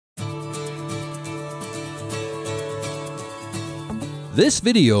This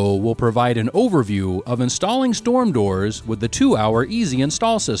video will provide an overview of installing storm doors with the 2-hour easy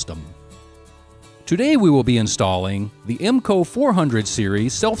install system. Today we will be installing the MCO 400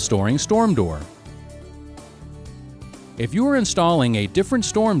 series self-storing storm door. If you are installing a different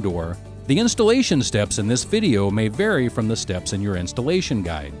storm door, the installation steps in this video may vary from the steps in your installation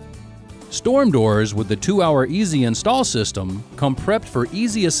guide. Storm doors with the 2-hour easy install system come prepped for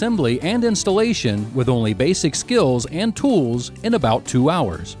easy assembly and installation with only basic skills and tools in about 2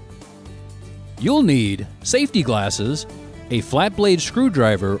 hours. You'll need safety glasses, a flat blade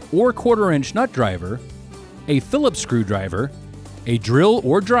screwdriver or 1/4-inch nut driver, a Phillips screwdriver, a drill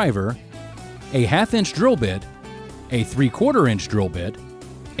or driver, a 1/2-inch drill bit, a 3/4-inch drill bit,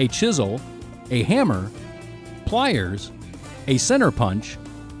 a chisel, a hammer, pliers, a center punch,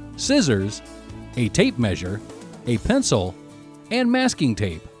 scissors, a tape measure, a pencil, and masking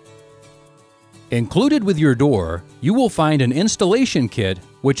tape. Included with your door, you will find an installation kit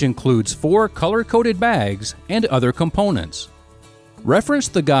which includes 4 color-coded bags and other components. Reference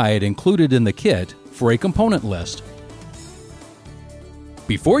the guide included in the kit for a component list.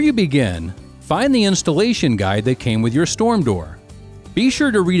 Before you begin, find the installation guide that came with your storm door. Be sure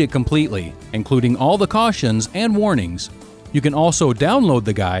to read it completely, including all the cautions and warnings. You can also download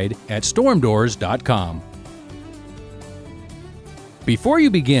the guide at stormdoors.com. Before you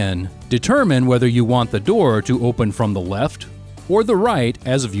begin, determine whether you want the door to open from the left or the right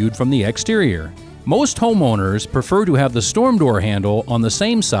as viewed from the exterior. Most homeowners prefer to have the storm door handle on the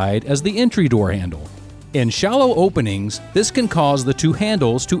same side as the entry door handle. In shallow openings, this can cause the two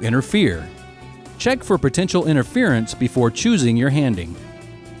handles to interfere. Check for potential interference before choosing your handing.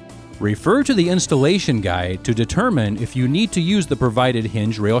 Refer to the installation guide to determine if you need to use the provided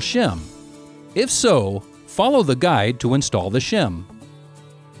hinge rail shim. If so, follow the guide to install the shim.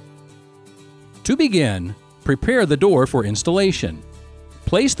 To begin, prepare the door for installation.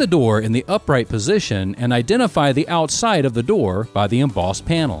 Place the door in the upright position and identify the outside of the door by the embossed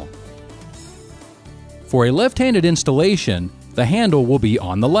panel. For a left-handed installation, the handle will be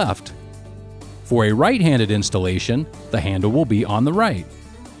on the left. For a right-handed installation, the handle will be on the right.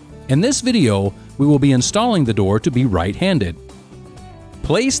 In this video, we will be installing the door to be right-handed.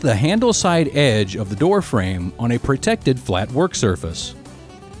 Place the handle side edge of the door frame on a protected flat work surface.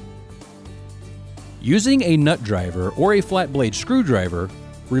 Using a nut driver or a flat blade screwdriver,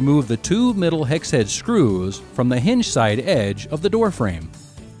 remove the 2 middle hex head screws from the hinge side edge of the door frame.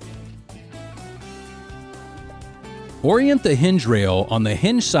 Orient the hinge rail on the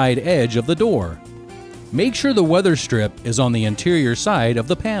hinge side edge of the door. Make sure the weather strip is on the interior side of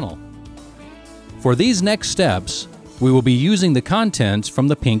the panel. For these next steps, we will be using the contents from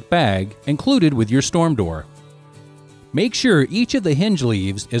the pink bag included with your storm door. Make sure each of the hinge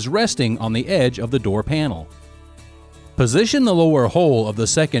leaves is resting on the edge of the door panel. Position the lower hole of the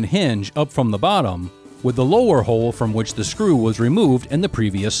second hinge up from the bottom, with the lower hole from which the screw was removed in the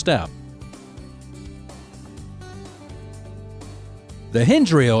previous step. The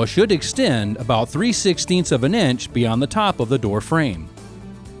hinge rail should extend about 3/16 of an inch beyond the top of the door frame.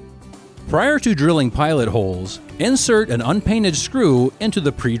 Prior to drilling pilot holes, insert an unpainted screw into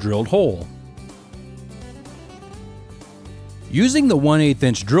the pre-drilled hole. Using the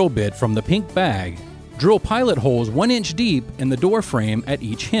 1/8-inch drill bit from the pink bag, drill pilot holes 1 inch deep in the door frame at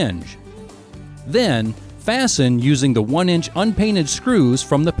each hinge. Then, fasten using the 1-inch unpainted screws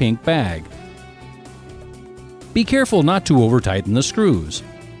from the pink bag. Be careful not to over-tighten the screws.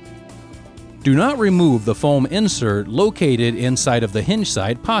 Do not remove the foam insert located inside of the hinge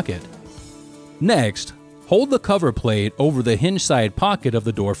side pocket. Next, hold the cover plate over the hinge side pocket of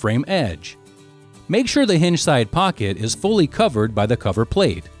the door frame edge. Make sure the hinge side pocket is fully covered by the cover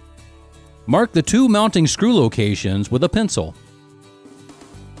plate. Mark the 2 mounting screw locations with a pencil.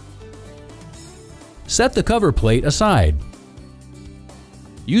 Set the cover plate aside.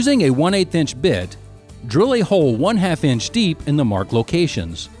 Using a 1/8-inch bit, drill a hole 1/2 inch deep in the marked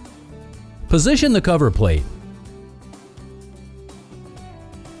locations. Position the cover plate.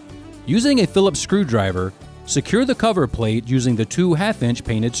 Using a Phillips screwdriver, secure the cover plate using the 2 1/2-inch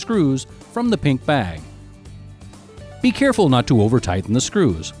painted screws from the pink bag. Be careful not to over-tighten the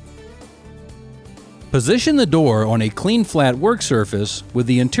screws. Position the door on a clean flat work surface with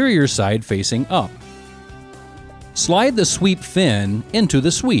the interior side facing up. Slide the sweep fin into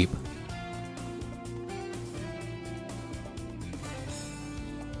the sweep.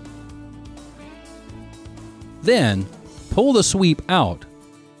 Then, pull the sweep out.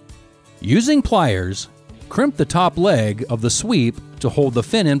 Using pliers, crimp the top leg of the sweep to hold the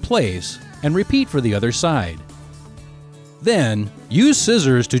fin in place and repeat for the other side. Then, use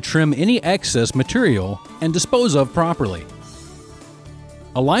scissors to trim any excess material and dispose of properly.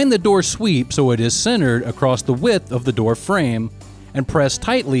 Align the door sweep so it is centered across the width of the door frame and press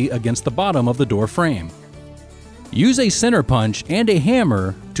tightly against the bottom of the door frame. Use a center punch and a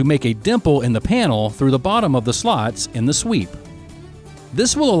hammer to make a dimple in the panel through the bottom of the slots in the sweep.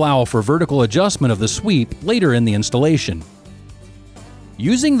 This will allow for vertical adjustment of the sweep later in the installation.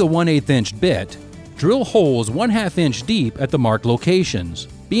 Using the 1/8 inch bit, drill holes 1/2 inch deep at the marked locations,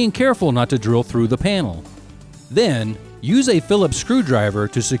 being careful not to drill through the panel. Then, use a Phillips screwdriver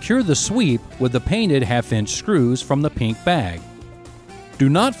to secure the sweep with the painted 1/2 inch screws from the pink bag. Do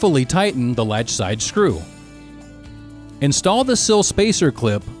not fully tighten the latch side screw. Install the sill spacer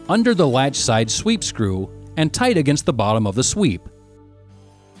clip under the latch side sweep screw and tight against the bottom of the sweep.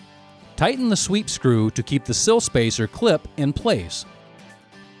 Tighten the sweep screw to keep the sill spacer clip in place.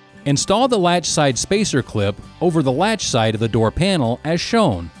 Install the latch side spacer clip over the latch side of the door panel as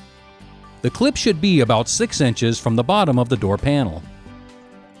shown. The clip should be about 6 inches from the bottom of the door panel.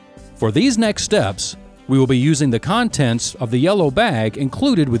 For these next steps, we will be using the contents of the yellow bag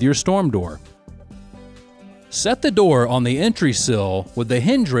included with your storm door. Set the door on the entry sill with the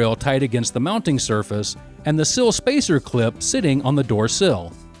hinge rail tight against the mounting surface and the sill spacer clip sitting on the door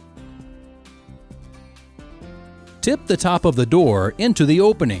sill. Tip the top of the door into the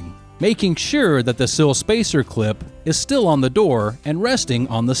opening, making sure that the sill spacer clip is still on the door and resting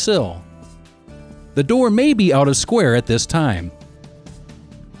on the sill. The door may be out of square at this time.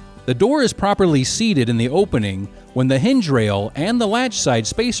 The door is properly seated in the opening when the hinge rail and the latch side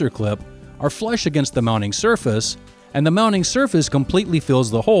spacer clip are flush against the mounting surface and the mounting surface completely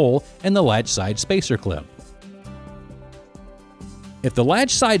fills the hole in the latch side spacer clip. If the latch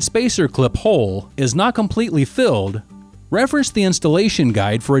side spacer clip hole is not completely filled, reference the installation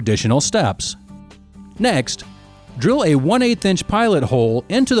guide for additional steps. Next, drill a 1/8 inch pilot hole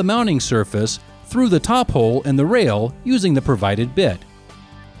into the mounting surface through the top hole in the rail using the provided bit.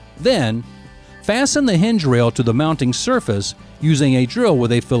 Then, fasten the hinge rail to the mounting surface using a drill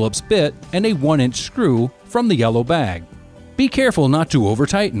with a Phillips bit and a 1 inch screw from the yellow bag. Be careful not to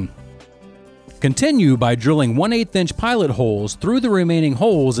over-tighten. Continue by drilling 1/8 inch pilot holes through the remaining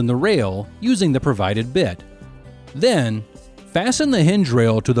holes in the rail using the provided bit. Then, fasten the hinge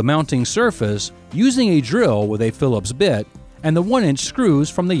rail to the mounting surface using a drill with a Phillips bit and the 1 inch screws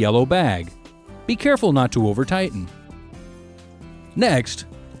from the yellow bag. Be careful not to over-tighten. Next,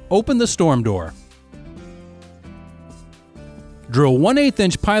 open the storm door. Drill 1/8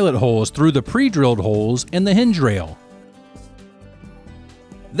 inch pilot holes through the pre-drilled holes in the hinge rail.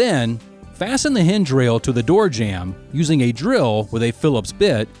 Then, fasten the hinge rail to the door jamb using a drill with a Phillips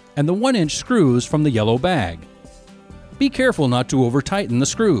bit and the 1 inch screws from the yellow bag. Be careful not to over-tighten the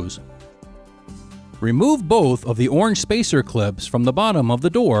screws. Remove both of the orange spacer clips from the bottom of the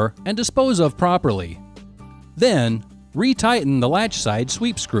door and dispose of properly. Then, retighten the latch side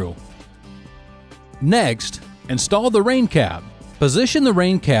sweep screw. Next, install the rain cap. Position the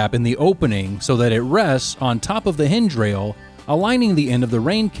rain cap in the opening so that it rests on top of the hinge rail, aligning the end of the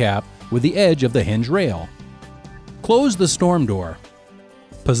rain cap with the edge of the hinge rail. Close the storm door.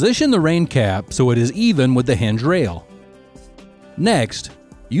 Position the rain cap so it is even with the hinge rail. Next,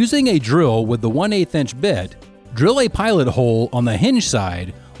 using a drill with the 1/8 inch bit, drill a pilot hole on the hinge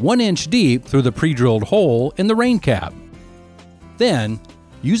side 1 inch deep through the pre-drilled hole in the rain cap. Then,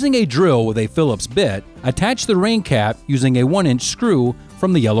 using a drill with a Phillips bit, attach the rain cap using a 1 inch screw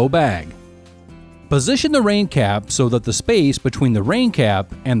from the yellow bag. Position the rain cap so that the space between the rain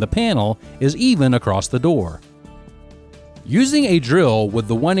cap and the panel is even across the door. Using a drill with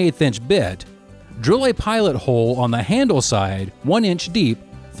the 1/8 inch bit, drill a pilot hole on the handle side 1 inch deep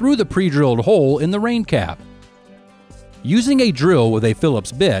through the pre-drilled hole in the rain cap. Using a drill with a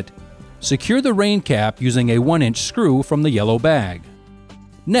Phillips bit, secure the rain cap using a 1 inch screw from the yellow bag.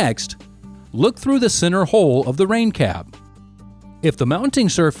 Next, look through the center hole of the rain cap. If the mounting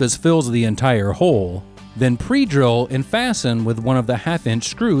surface fills the entire hole, then pre-drill and fasten with one of the 1/2 inch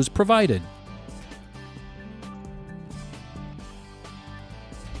screws provided.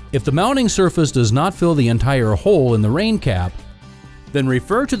 If the mounting surface does not fill the entire hole in the rain cap, then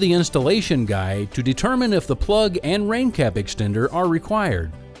refer to the installation guide to determine if the plug and rain cap extender are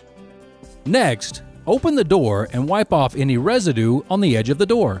required. Next, open the door and wipe off any residue on the edge of the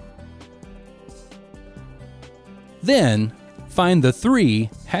door. Then, find the 3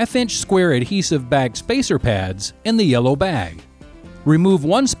 1/2 inch square adhesive bag spacer pads in the yellow bag. Remove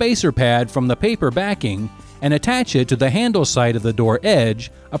one spacer pad from the paper backing and attach it to the handle side of the door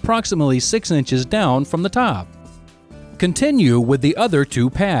edge approximately 6 inches down from the top. Continue with the other 2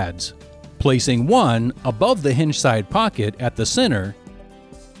 pads, placing one above the hinge side pocket at the center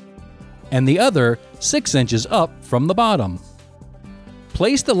and the other 6 inches up from the bottom.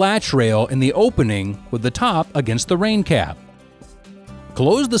 Place the latch rail in the opening with the top against the rain cap.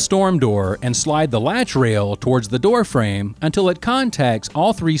 Close the storm door and slide the latch rail towards the door frame until it contacts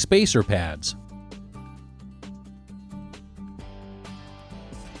all 3 spacer pads.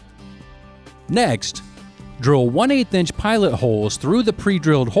 Next, drill 1/8 inch pilot holes through the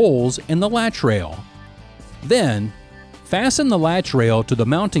pre-drilled holes in the latch rail. Then, fasten the latch rail to the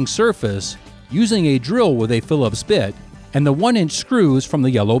mounting surface using a drill with a Phillips bit and the 1-inch screws from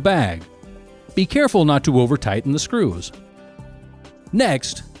the yellow bag. Be careful not to over-tighten the screws.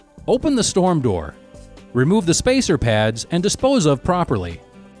 Next, open the storm door. Remove the spacer pads and dispose of properly.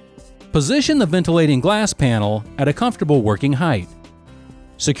 Position the ventilating glass panel at a comfortable working height.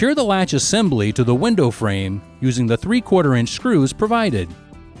 Secure the latch assembly to the window frame using the 3/4 inch screws provided.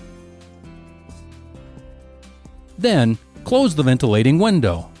 Then, close the ventilating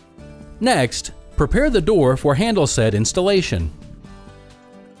window. Next, prepare the door for handle set installation.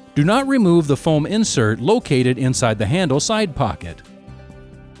 Do not remove the foam insert located inside the handle side pocket.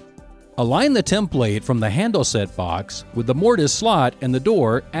 Align the template from the handle set box with the mortise slot in the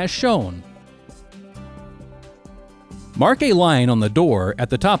door as shown. Mark a line on the door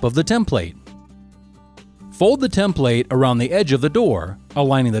at the top of the template. Fold the template around the edge of the door,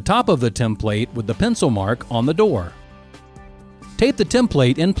 aligning the top of the template with the pencil mark on the door. Tape the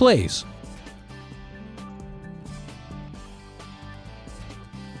template in place.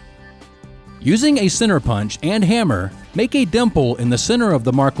 Using a center punch and hammer, make a dimple in the center of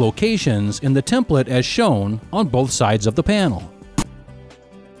the marked locations in the template as shown on both sides of the panel.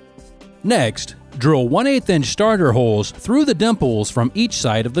 Next, drill 1/8 inch starter holes through the dimples from each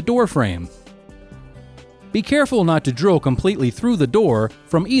side of the door frame. Be careful not to drill completely through the door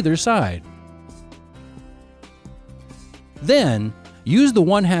from either side. Then, use the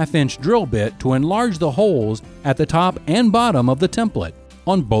 1/2 inch drill bit to enlarge the holes at the top and bottom of the template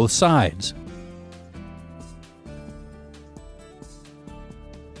on both sides.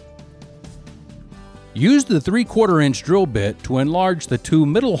 Use the 3/4 inch drill bit to enlarge the 2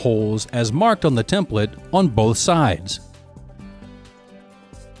 middle holes as marked on the template on both sides.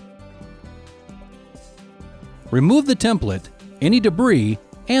 Remove the template, any debris,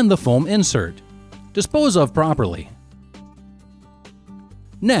 and the foam insert. Dispose of properly.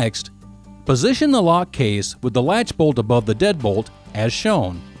 Next, position the lock case with the latch bolt above the deadbolt as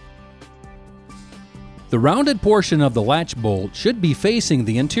shown. The rounded portion of the latch bolt should be facing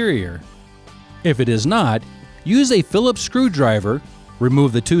the interior. If it is not, use a Phillips screwdriver,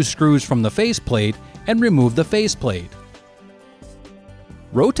 remove the 2 screws from the faceplate, and remove the faceplate.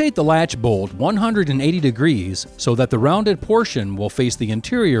 Rotate the latch bolt 180 degrees so that the rounded portion will face the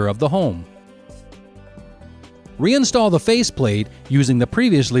interior of the home. Reinstall the faceplate using the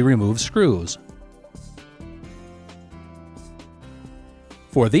previously removed screws.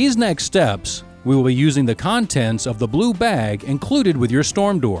 For these next steps, we will be using the contents of the blue bag included with your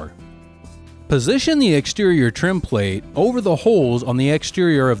storm door. Position the exterior trim plate over the holes on the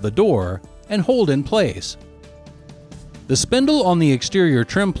exterior of the door and hold in place. The spindle on the exterior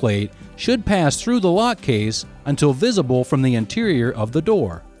trim plate should pass through the lock case until visible from the interior of the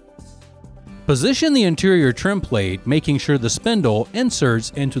door. Position the interior trim plate, making sure the spindle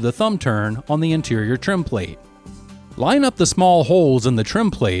inserts into the thumb turn on the interior trim plate. Line up the small holes in the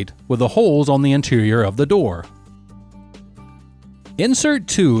trim plate with the holes on the interior of the door. Insert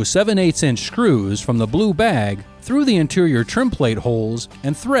 2 7/8 inch screws from the blue bag through the interior trim plate holes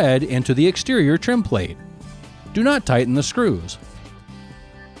and thread into the exterior trim plate. Do not tighten the screws.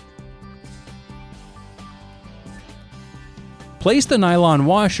 Place the nylon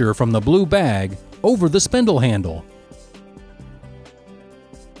washer from the blue bag over the spindle handle.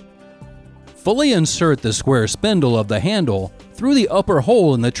 Fully insert the square spindle of the handle through the upper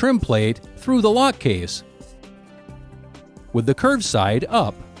hole in the trim plate through the lock case, with the curved side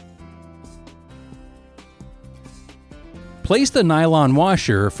up. Place the nylon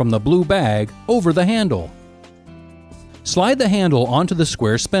washer from the blue bag over the handle. Slide the handle onto the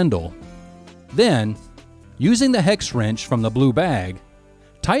square spindle. Then, using the hex wrench from the blue bag,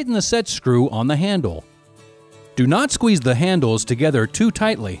 tighten the set screw on the handle. Do not squeeze the handles together too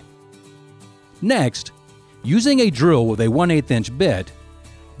tightly. Next, using a drill with a 1/8 inch bit,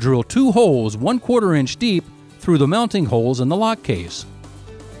 drill 2 holes 1/4 inch deep through the mounting holes in the lock case.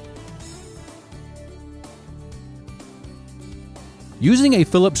 Using a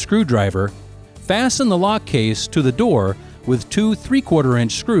Phillips screwdriver, fasten the lock case to the door with 2 3/4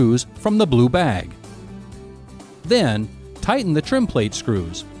 inch screws from the blue bag. Then, tighten the trim plate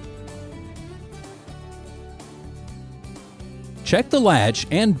screws. Check the latch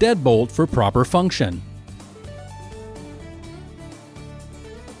and deadbolt for proper function.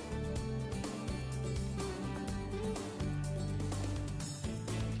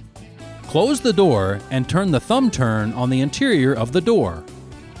 Close the door and turn the thumb turn on the interior of the door.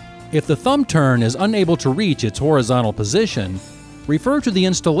 If the thumb turn is unable to reach its horizontal position, refer to the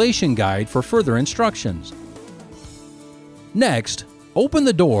installation guide for further instructions. Next, open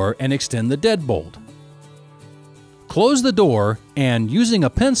the door and extend the deadbolt. Close the door and, using a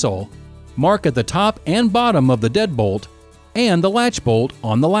pencil, mark at the top and bottom of the deadbolt and the latch bolt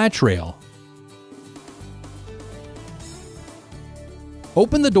on the latch rail.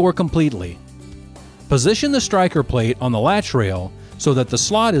 Open the door completely. Position the striker plate on the latch rail so that the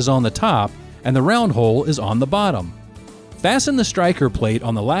slot is on the top and the round hole is on the bottom. Fasten the striker plate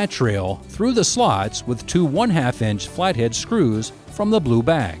on the latch rail through the slots with two 1/2 inch flathead screws from the blue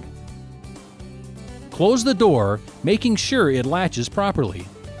bag. Close the door, making sure it latches properly.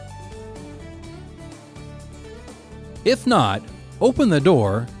 If not, open the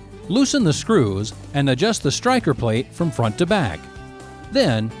door, loosen the screws, and adjust the striker plate from front to back.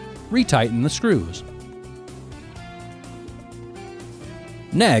 Then, retighten the screws.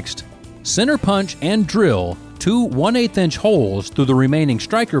 Next, center punch and drill two 1/8 inch holes through the remaining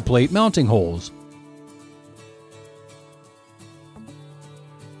striker plate mounting holes.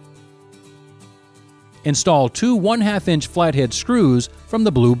 Install two 1/2 inch flathead screws from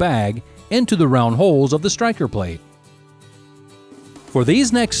the blue bag into the round holes of the striker plate. For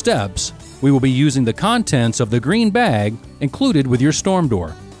these next steps, we will be using the contents of the green bag included with your storm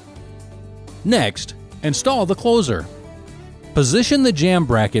door. Next, install the closer. Position the jamb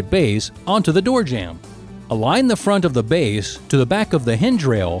bracket base onto the door jamb. Align the front of the base to the back of the hinge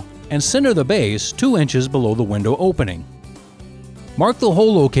rail and center the base 2 inches below the window opening. Mark the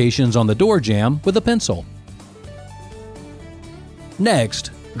hole locations on the door jamb with a pencil.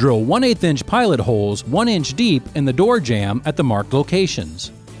 Next, drill 1/8 inch pilot holes 1 inch deep in the door jamb at the marked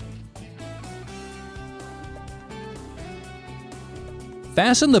locations.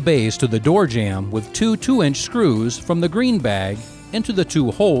 Fasten the base to the door jamb with two 2-inch screws from the green bag into the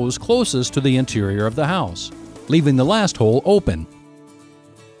two holes closest to the interior of the house, leaving the last hole open.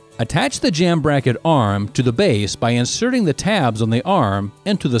 Attach the jamb bracket arm to the base by inserting the tabs on the arm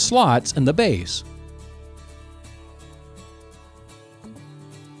into the slots in the base.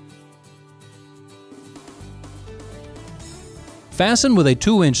 Fasten with a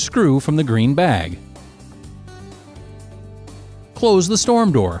 2-inch screw from the green bag. Close the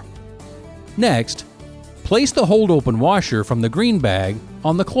storm door. Next, place the hold-open washer from the green bag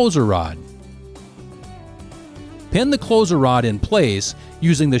on the closer rod. Pin the closer rod in place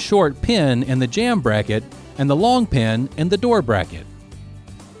using the short pin in the jamb bracket and the long pin in the door bracket.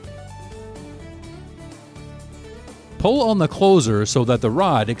 Pull on the closer so that the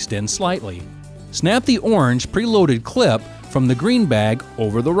rod extends slightly. Snap the orange preloaded clip from the green bag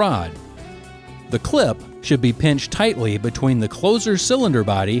over the rod. The clip should be pinched tightly between the closer cylinder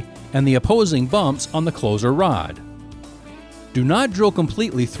body and the opposing bumps on the closer rod. Do not drill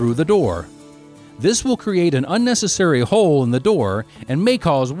completely through the door. This will create an unnecessary hole in the door and may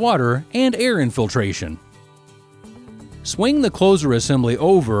cause water and air infiltration. Swing the closer assembly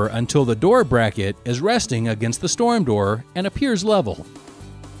over until the door bracket is resting against the storm door and appears level.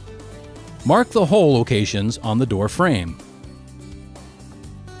 Mark the hole locations on the door frame.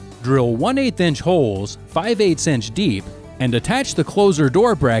 Drill 1/8 inch holes 5/8 inch deep and attach the closer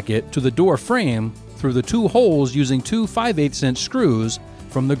door bracket to the door frame through the two holes using two 5/8 inch screws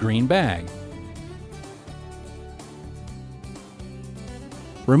from the green bag.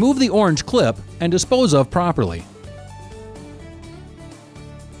 Remove the orange clip and dispose of properly.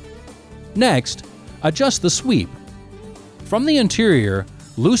 Next, adjust the sweep. From the interior,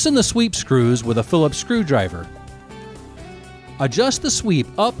 loosen the sweep screws with a Phillips screwdriver. Adjust the sweep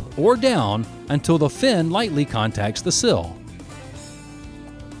up or down until the fin lightly contacts the sill.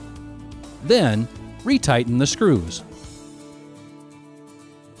 Then, retighten the screws.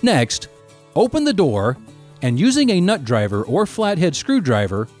 Next, open the door and using a nut driver or flathead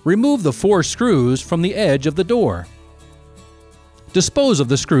screwdriver, remove the 4 screws from the edge of the door. Dispose of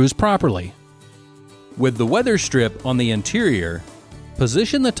the screws properly. With the weather strip on the interior,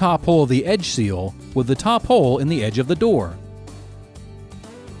 position the top hole of the edge seal with the top hole in the edge of the door.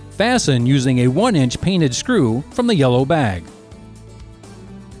 Fasten using a 1-inch painted screw from the yellow bag.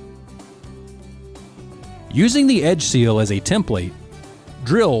 Using the edge seal as a template,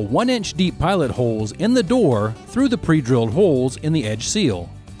 drill 1-inch deep pilot holes in the door through the pre-drilled holes in the edge seal.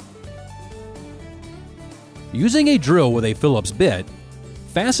 Using a drill with a Phillips bit,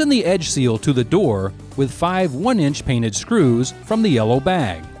 fasten the edge seal to the door with 5 1-inch painted screws from the yellow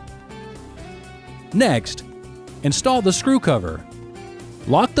bag. Next, install the screw cover.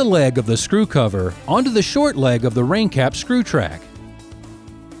 Lock the leg of the screw cover onto the short leg of the rain cap screw track.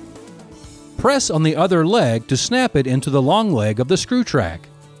 press on the other leg to snap it into the long leg of the screw track.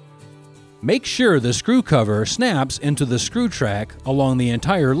 Make sure the screw cover snaps into the screw track along the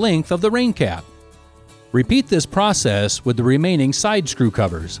entire length of the rain cap. Repeat this process with the remaining side screw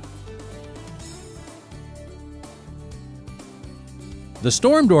covers. The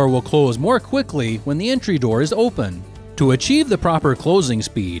storm door will close more quickly when the entry door is open. To achieve the proper closing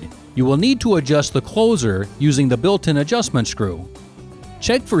speed, you will need to adjust the closer using the built-in adjustment screw.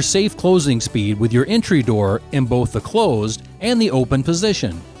 Check for safe closing speed with your entry door in both the closed and the open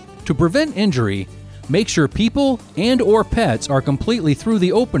position. To prevent injury, make sure people and/or pets are completely through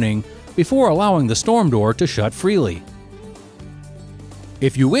the opening before allowing the storm door to shut freely.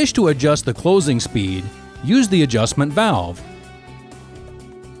 If you wish to adjust the closing speed, use the adjustment valve.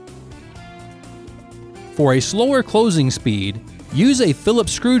 For a slower closing speed, use a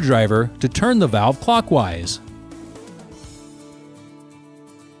Phillips screwdriver to turn the valve clockwise.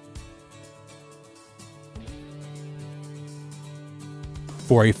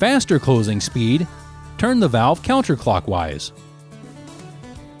 For a faster closing speed, turn the valve counterclockwise.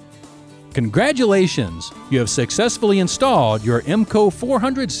 Congratulations! You have successfully installed your MCO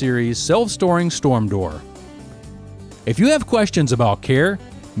 400 series self-storing storm door. If you have questions about care,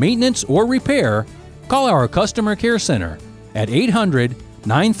 maintenance, or repair, call our Customer Care Center at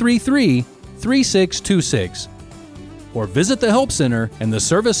 800-933-3626 or visit the Help Center in the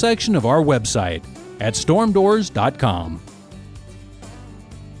Service section of our website at stormdoors.com.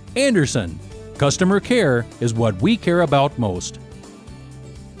 Andersen, customer care is what we care about most.